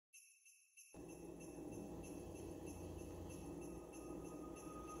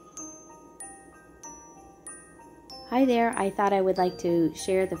Hi there, I thought I would like to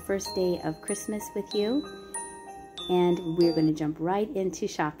share the first day of Christmas with you, and we're going to jump right into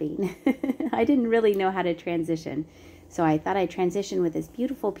shopping. I didn't really know how to transition, so I thought I'd transition with this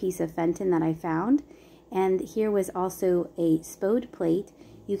beautiful piece of Fenton that I found. And here was also a spode plate.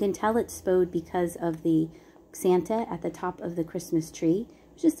 You can tell it's spode because of the Santa at the top of the Christmas tree.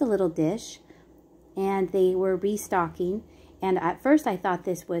 Just a little dish, and they were restocking. And at first I thought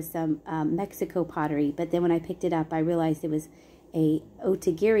this was some Mexico pottery, but then when I picked it up, I realized it was a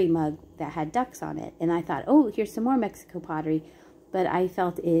otagiri mug that had ducks on it. And I thought, oh, here's some more Mexico pottery. But I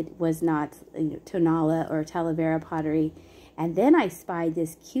felt it was not, Tonala or Talavera pottery. And then I spied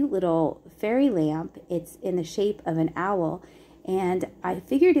this cute little fairy lamp. It's in the shape of an owl. And I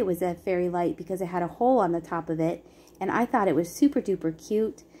figured it was a fairy light because it had a hole on the top of it. And I thought it was super duper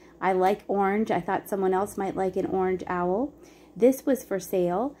cute. I like orange. I thought someone else might like an orange owl. This was for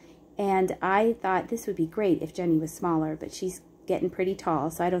sale, and I thought this would be great if Jenny was smaller, but she's getting pretty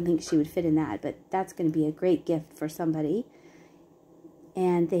tall, so I don't think she would fit in that, but that's going to be a great gift for somebody.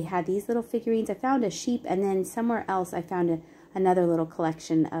 And they had these little figurines. I found a sheep, and then somewhere else I found another little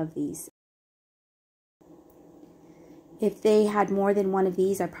collection of these. If they had more than one of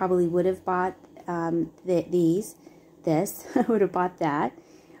these, I probably would have bought this. I would have bought that.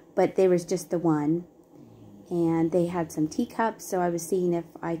 But there was just the one, and they had some teacups, so I was seeing if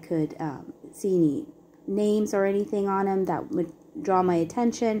I could see any names or anything on them that would draw my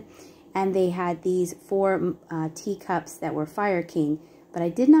attention. And they had these 4 teacups that were Fire King, but I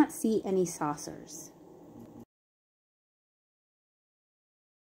did not see any saucers.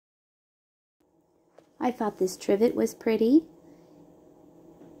 I thought this trivet was pretty.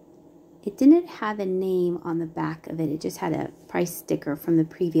 It didn't have a name on the back of it. It just had a price sticker from the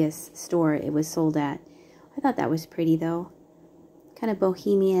previous store it was sold at. I thought that was pretty though. Kind of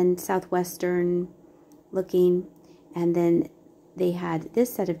bohemian, southwestern looking. And then they had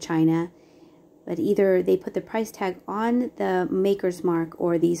this set of china, but either they put the price tag on the maker's mark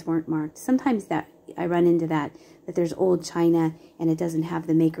or these weren't marked. Sometimes that I run into that there's old china and it doesn't have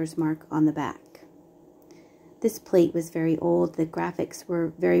the maker's mark on the back. This plate was very old. The graphics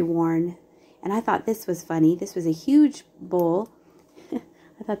were very worn. And I thought this was funny. This was a huge bowl.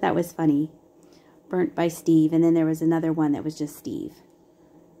 I thought that was funny. Burnt by Steve. And then there was another one that was just Steve.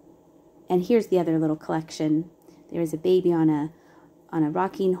 And here's the other little collection. There was a baby on a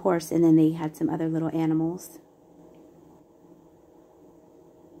rocking horse, and then they had some other little animals.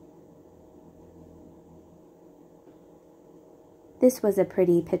 This was a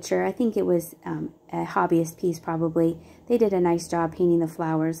pretty picture. I think it was a hobbyist piece probably. They did a nice job painting the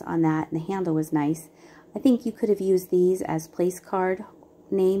flowers on that, and the handle was nice. I think you could have used these as place card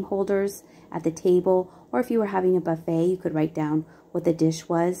name holders at the table, or if you were having a buffet, you could write down what the dish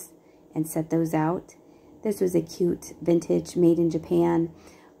was and set those out. This was a cute vintage made in Japan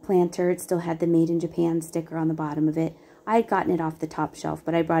planter. It still had the made in Japan sticker on the bottom of it. I had gotten it off the top shelf,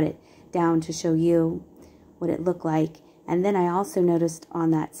 but I brought it down to show you what it looked like. And then I also noticed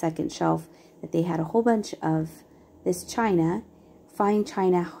on that second shelf that they had a whole bunch of this china, fine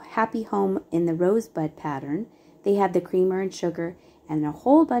china, happy home in the rosebud pattern. They had the creamer and sugar and a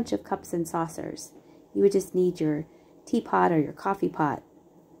whole bunch of cups and saucers. You would just need your teapot or your coffee pot.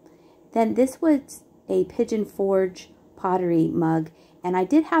 Then this was a Pigeon Forge pottery mug, and I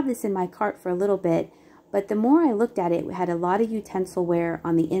did have this in my cart for a little bit, but the more I looked at it, it had a lot of utensil wear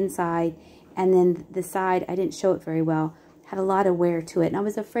on the inside. And then the side, I didn't show it very well, had a lot of wear to it. And I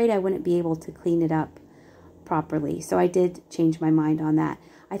was afraid I wouldn't be able to clean it up properly. So I did change my mind on that.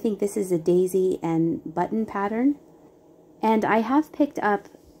 I think this is a daisy and button pattern. And I have picked up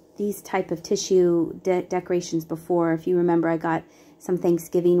these type of tissue decorations before. If you remember, I got some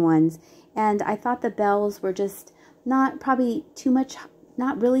Thanksgiving ones. And I thought the bells were just not probably too much,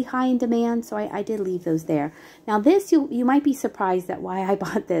 not really high in demand, so I did leave those there. Now this, you might be surprised at why I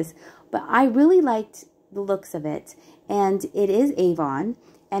bought this, but I really liked the looks of it, and it is Avon,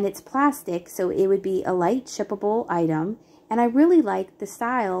 and it's plastic, so it would be a light shippable item, and I really liked the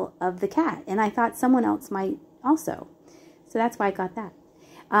style of the cat, and I thought someone else might also, so that's why I got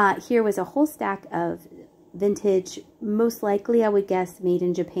that. Here was a whole stack of vintage, most likely I would guess made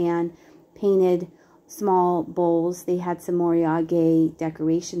in Japan, painted small bowls. They had some moriage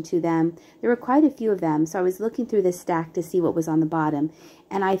decoration to them. There were quite a few of them, so I was looking through this stack to see what was on the bottom,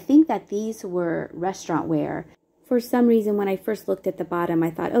 and I think that these were restaurant ware. For some reason, when I first looked at the bottom, I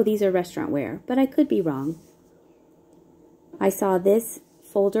thought, oh, these are restaurant ware, but I could be wrong. I saw this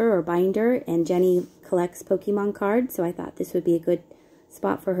folder or binder, and Jenny collects Pokemon cards, so I thought this would be a good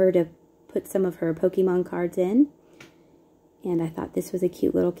spot for her to put some of her Pokemon cards in. And I thought this was a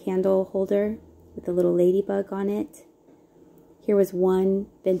cute little candle holder. with a little ladybug on it. Here was one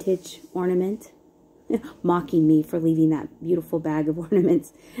vintage ornament, mocking me for leaving that beautiful bag of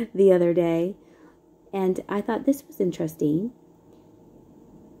ornaments the other day. And I thought this was interesting.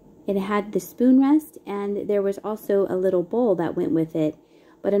 It had the spoon rest, and there was also a little bowl that went with it.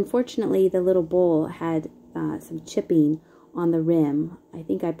 But unfortunately, the little bowl had some chipping on the rim. I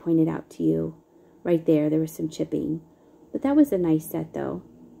think I pointed out to you right there. There was some chipping. But that was a nice set, though.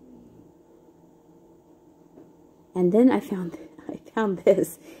 And then I found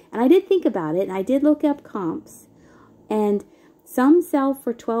this. And I did think about it, and I did look up comps. And some sell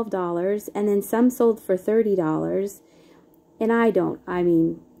for $12, and then some sold for $30. And I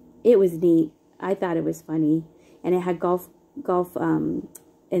mean, it was neat. I thought it was funny. And it had golf,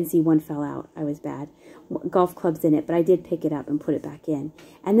 NC one fell out. I was bad. Golf clubs in it, but I did pick it up and put it back in.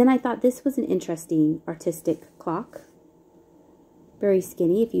 And then I thought this was an interesting artistic clock. Very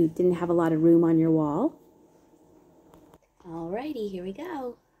skinny if you didn't have a lot of room on your wall. Alrighty, here we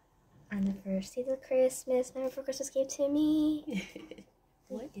go. On the first day of Christmas, my for Christmas gave to me.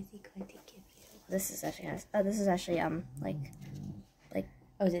 What is he going to give you? This is actually like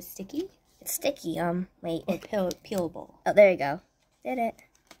oh, is it sticky? It's sticky. Wait, Peelable. Oh, there you go. Did it?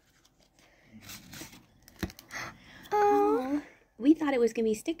 Oh, we thought it was gonna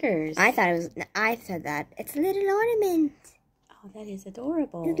be stickers. I said that. It's a little ornament. Oh, that is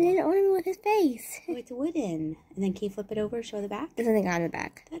adorable. It's a little ornament with his face. Oh, it's wooden. And then can you flip it over, show the back? There's something on the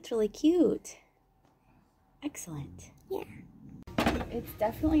back. That's really cute. Excellent. Yeah. It's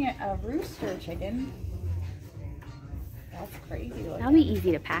definitely a rooster chicken. That's crazy looking. That'll be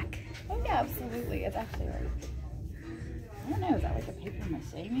easy to pack. Oh yeah, absolutely. It's actually like, I don't know, is that like a paper mache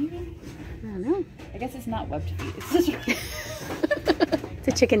maybe? I don't know. I guess it's not webbed feet. It's just It's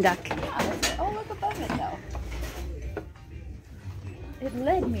a chicken duck. yeah, oh, look above it though. It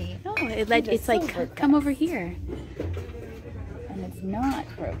led me. Oh, it's like, come over here. And it's not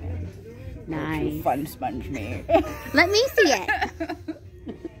broken. Nice. You fun sponge me. Let me see it.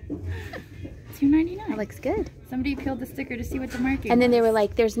 $2.99. That looks good. Somebody peeled the sticker to see what the marking And then was. they were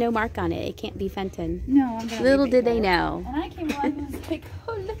like, there's no mark on it. It can't be Fenton. No, I'm gonna Little leave it did they here. know. And I came along and was like,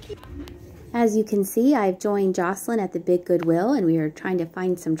 oh, looky. As you can see, I've joined Jocelyn at the big Goodwill, and we are trying to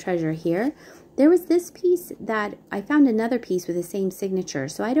find some treasure here. There was this piece that I found another piece with the same signature.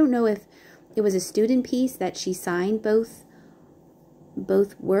 So I don't know if it was a student piece that she signed both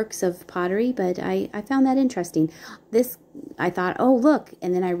works of pottery, but I found that interesting. This, I thought, oh, look.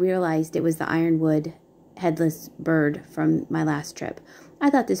 And then I realized it was the ironwood headless bird from my last trip. I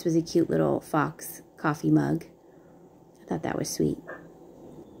thought this was a cute little fox coffee mug. I thought that was sweet.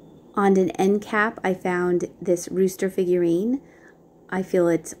 On an end cap, I found this rooster figurine. I feel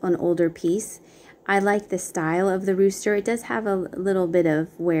it's an older piece. I like the style of the rooster. It does have a little bit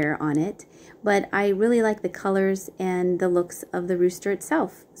of wear on it, but I really like the colors and the looks of the rooster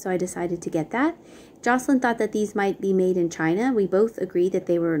itself, so I decided to get that. Jocelyn thought that these might be made in China. We both agreed that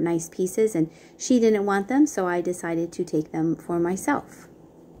they were nice pieces, and she didn't want them, so I decided to take them for myself.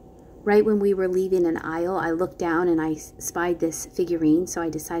 Right when we were leaving an aisle, I looked down and I spied this figurine, so I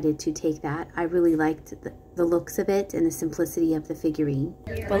decided to take that. I really liked the looks of it and the simplicity of the figurine.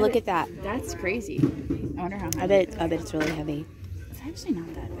 But look at that. That's crazy. I wonder how I bet it's really heavy. It's actually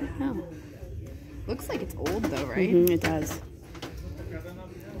not that bad. Oh. Looks like it's old though, right? It does.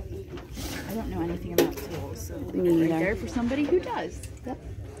 I don't know anything about tools, so Me right neither. there for somebody who does. Yep.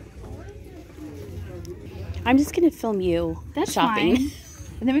 I'm just going to film you shopping. Fine.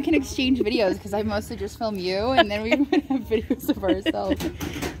 And then we can exchange videos because I mostly just film you, and then we would have videos of ourselves.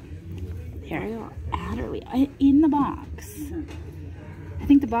 Here. Adderley in the box. I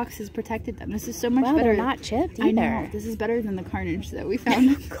think the box has protected them. This is so much Well, better. they're not chipped either. I know. This is better than the carnage that we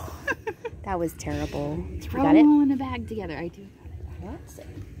found. That was terrible. Throw You got them it? all in a bag together. I do got it.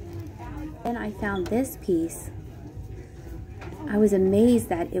 Then I found this piece. I was amazed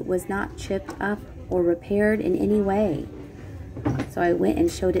that it was not chipped up or repaired in any way. So I went and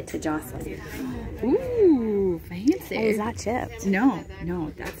showed it to Jocelyn. Ooh, fancy. Oh, is that chipped? No,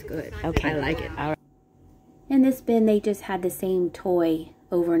 that's good. Okay. I like it. All right. In this bin, they just had the same toy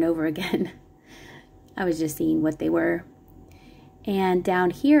over and over again. I was just seeing what they were. And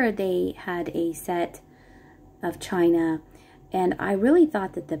down here, they had a set of china. And I really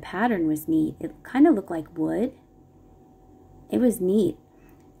thought that the pattern was neat. It kind of looked like wood. It was neat.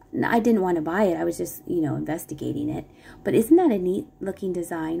 I didn't want to buy it. I was just, investigating it. But isn't that a neat looking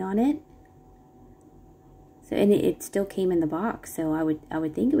design on it? So, and it still came in the box, so I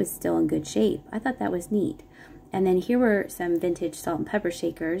would think it was still in good shape. I thought that was neat. And then here were some vintage salt and pepper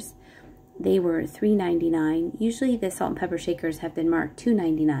shakers. They were $3.99. Usually the salt and pepper shakers have been marked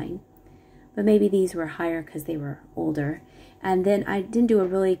 $2.99. but maybe these were higher because they were older. And then I didn't do a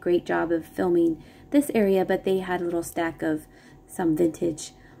really great job of filming this area, but they had a little stack of some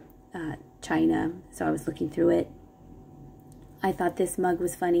vintage china, so I was looking through it. I thought this mug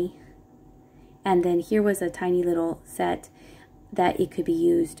was funny. And then here was a tiny little set that it could be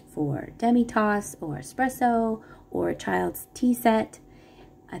used for demi-tasse or espresso or a child's tea set.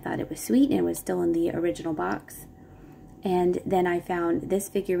 I thought it was sweet, and it was still in the original box. And then I found this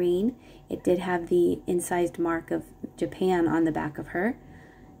figurine. It did have the incised mark of Japan on the back of her.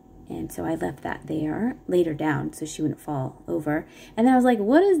 And so I left that there, laid her down so she wouldn't fall over. And then I was like,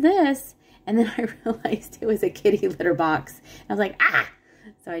 what is this? And then I realized it was a kitty litter box. I was like, ah!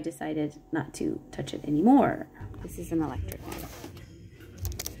 So I decided not to touch it anymore. This is an electric knife.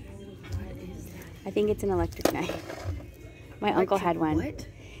 I think it's an electric knife. My uncle had one. What?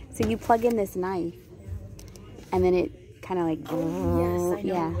 So you plug in this knife, and then it kind of like, oh, yes, I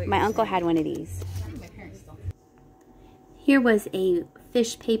know. Yeah, my uncle had one of these. Here was a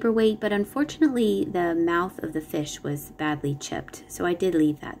fish paperweight, but unfortunately the mouth of the fish was badly chipped, so I did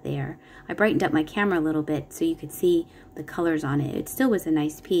leave that there. I brightened up my camera a little bit so you could see the colors on it. It still was a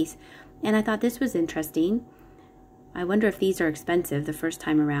nice piece, and I thought this was interesting. I wonder if these are expensive the first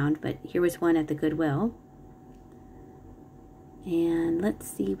time around, but here was one at the Goodwill. And let's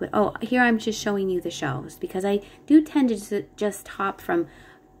see what, oh, here I'm just showing you the shelves, because I do tend to just hop from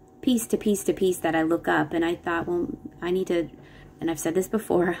piece to piece to piece that I look up, and I thought, well, I need to, and I've said this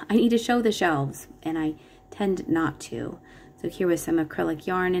before, I need to show the shelves, and I tend not to. So here was some acrylic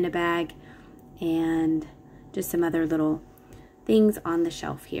yarn in a bag, and just some other little things on the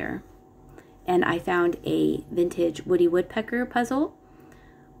shelf here. And I found a vintage Woody Woodpecker puzzle.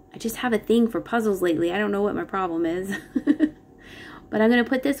 I just have a thing for puzzles lately. I don't know what my problem is. But I'm going to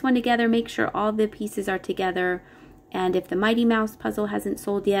put this one together, make sure all the pieces are together. And if the Mighty Mouse puzzle hasn't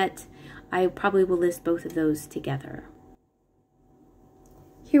sold yet, I probably will list both of those together.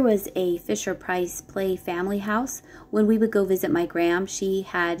 Here was a Fisher-Price Play family house. When we would go visit my gram, she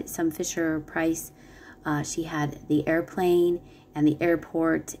had some Fisher-Price. She had the airplane and the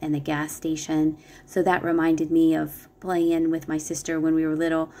airport and the gas station. So that reminded me of playing with my sister when we were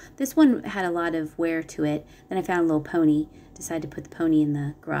little. This one had a lot of wear to it. Then I found a little pony. Decided to put the pony in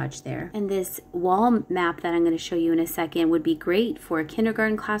the garage there. And this wall map that I'm going to show you in a second would be great for a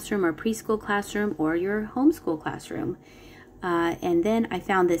kindergarten classroom or preschool classroom or your homeschool classroom. And then I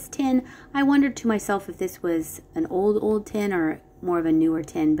found this tin. I wondered to myself if this was an old tin or more of a newer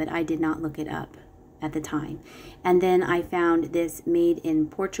tin, but I did not look it up at the time. And then I found this made in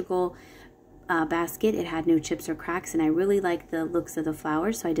Portugal basket. It had no chips or cracks, and I really liked the looks of the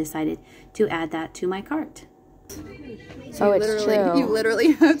flowers, so I decided to add that to my cart. So it's true. You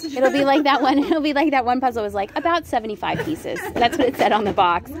literally have to. It'll be like that one. It'll be like that one puzzle was like about 75 pieces. That's what it said on the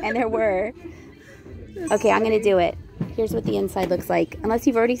box, and there were. Okay, I'm gonna do it. Here's what the inside looks like. Unless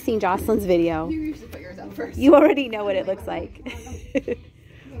you've already seen Jocelyn's video, You usually put yours out first. you already know what it looks like.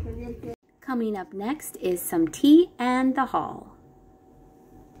 Coming up next is some tea and the haul.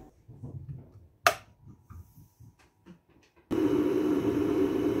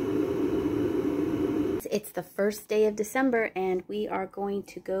 It's the first day of December, and we are going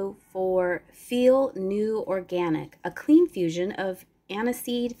to go for Feel New Organic, a clean fusion of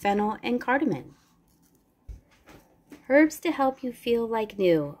aniseed, fennel, and cardamom. Herbs to help you feel like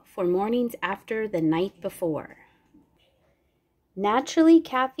new for mornings after the night before. Naturally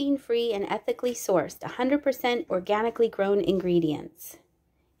caffeine-free and ethically sourced, 100% organically grown ingredients.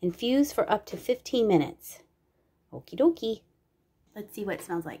 Infuse for up to 15 minutes. Okie dokie. Let's see what it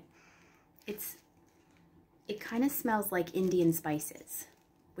smells like. It kind of smells like Indian spices,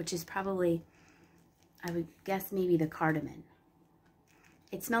 which is probably, I would guess, maybe the cardamom.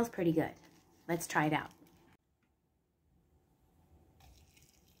 It smells pretty good. Let's try it out.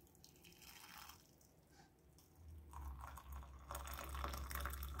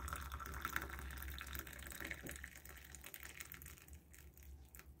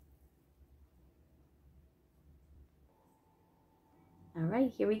 All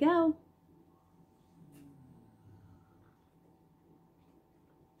right, here we go.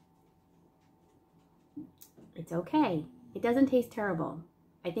 It's okay. It doesn't taste terrible.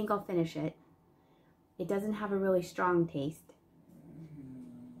 I think I'll finish it. It doesn't have a really strong taste.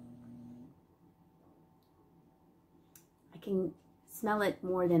 I can smell it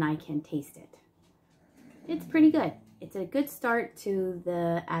more than I can taste it. It's pretty good. It's a good start to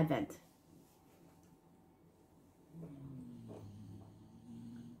the Advent.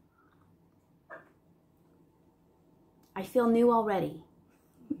 I feel new already.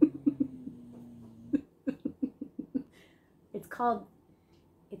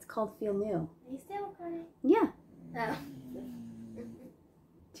 It's called Feel New. Are you still recording? Yeah. Oh.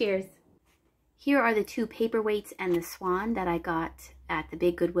 Cheers. Here are the two paperweights and the swan that I got at the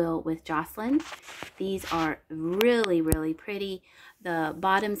big Goodwill with Jocelyn. These are really, really pretty. The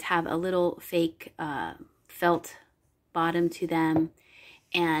bottoms have a little fake felt bottom to them.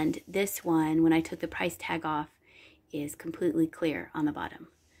 And this one, when I took the price tag off, is completely clear on the bottom.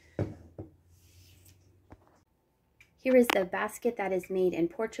 Here is the basket that is made in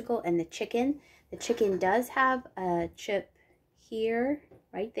Portugal and the chicken. The chicken does have a chip here,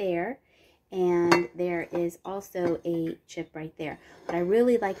 right there. And there is also a chip right there. But I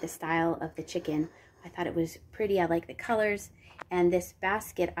really like the style of the chicken. I thought it was pretty. I like the colors. And this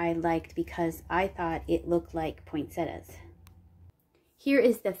basket I liked because I thought it looked like poinsettias. Here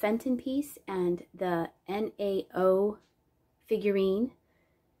is the Fenton piece and the NAO figurine.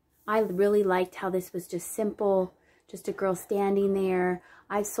 I really liked how this was just simple, just a girl standing there.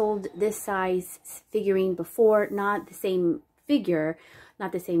 I've sold this size figurine before, not the same figure,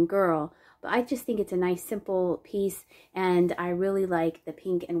 not the same girl, but I just think it's a nice simple piece, and I really like the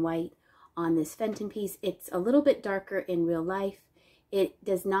pink and white on this Fenton piece. It's a little bit darker in real life. It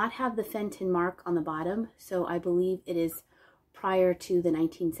does not have the Fenton mark on the bottom, so I believe it is prior to the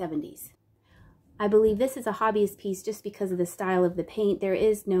 1970s. I believe this is a hobbyist piece just because of the style of the paint. There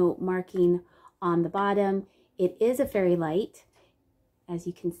is no marking on the bottom. It is a fairy light, as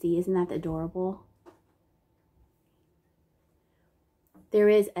you can see. Isn't that adorable? There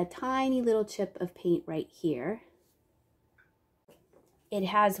is a tiny little chip of paint right here. It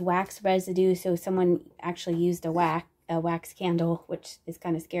has wax residue, so someone actually used a wax candle, which is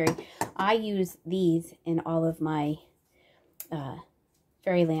kind of scary. I use these in all of my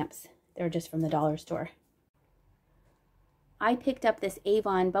fairy lamps. They're just from the dollar store. I picked up this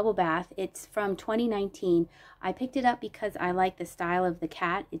Avon bubble bath. It's from 2019. I picked it up because I like the style of the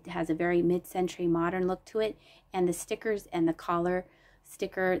cat. It has a very mid-century modern look to it, and the stickers and the collar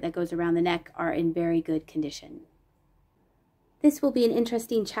sticker that goes around the neck are in very good condition. This will be an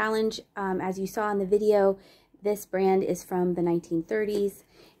interesting challenge. As you saw in the video, this brand is from the 1930s,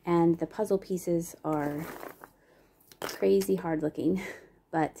 and the puzzle pieces are crazy hard looking,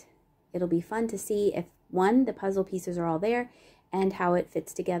 but it'll be fun to see if, one, the puzzle pieces are all there, and how it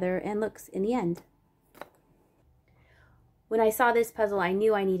fits together and looks in the end. When I saw this puzzle, I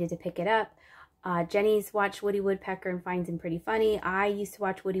knew I needed to pick it up. Jenny's watched Woody Woodpecker and finds him pretty funny. I used to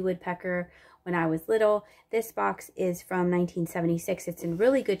watch Woody Woodpecker when I was little. This box is from 1976. It's in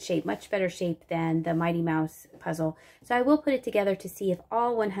really good shape, much better shape than the Mighty Mouse puzzle. So I will put it together to see if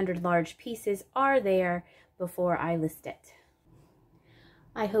all 100 large pieces are there before I list it.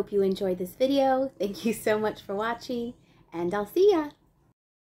 I hope you enjoyed this video. Thank you so much for watching, and I'll see ya!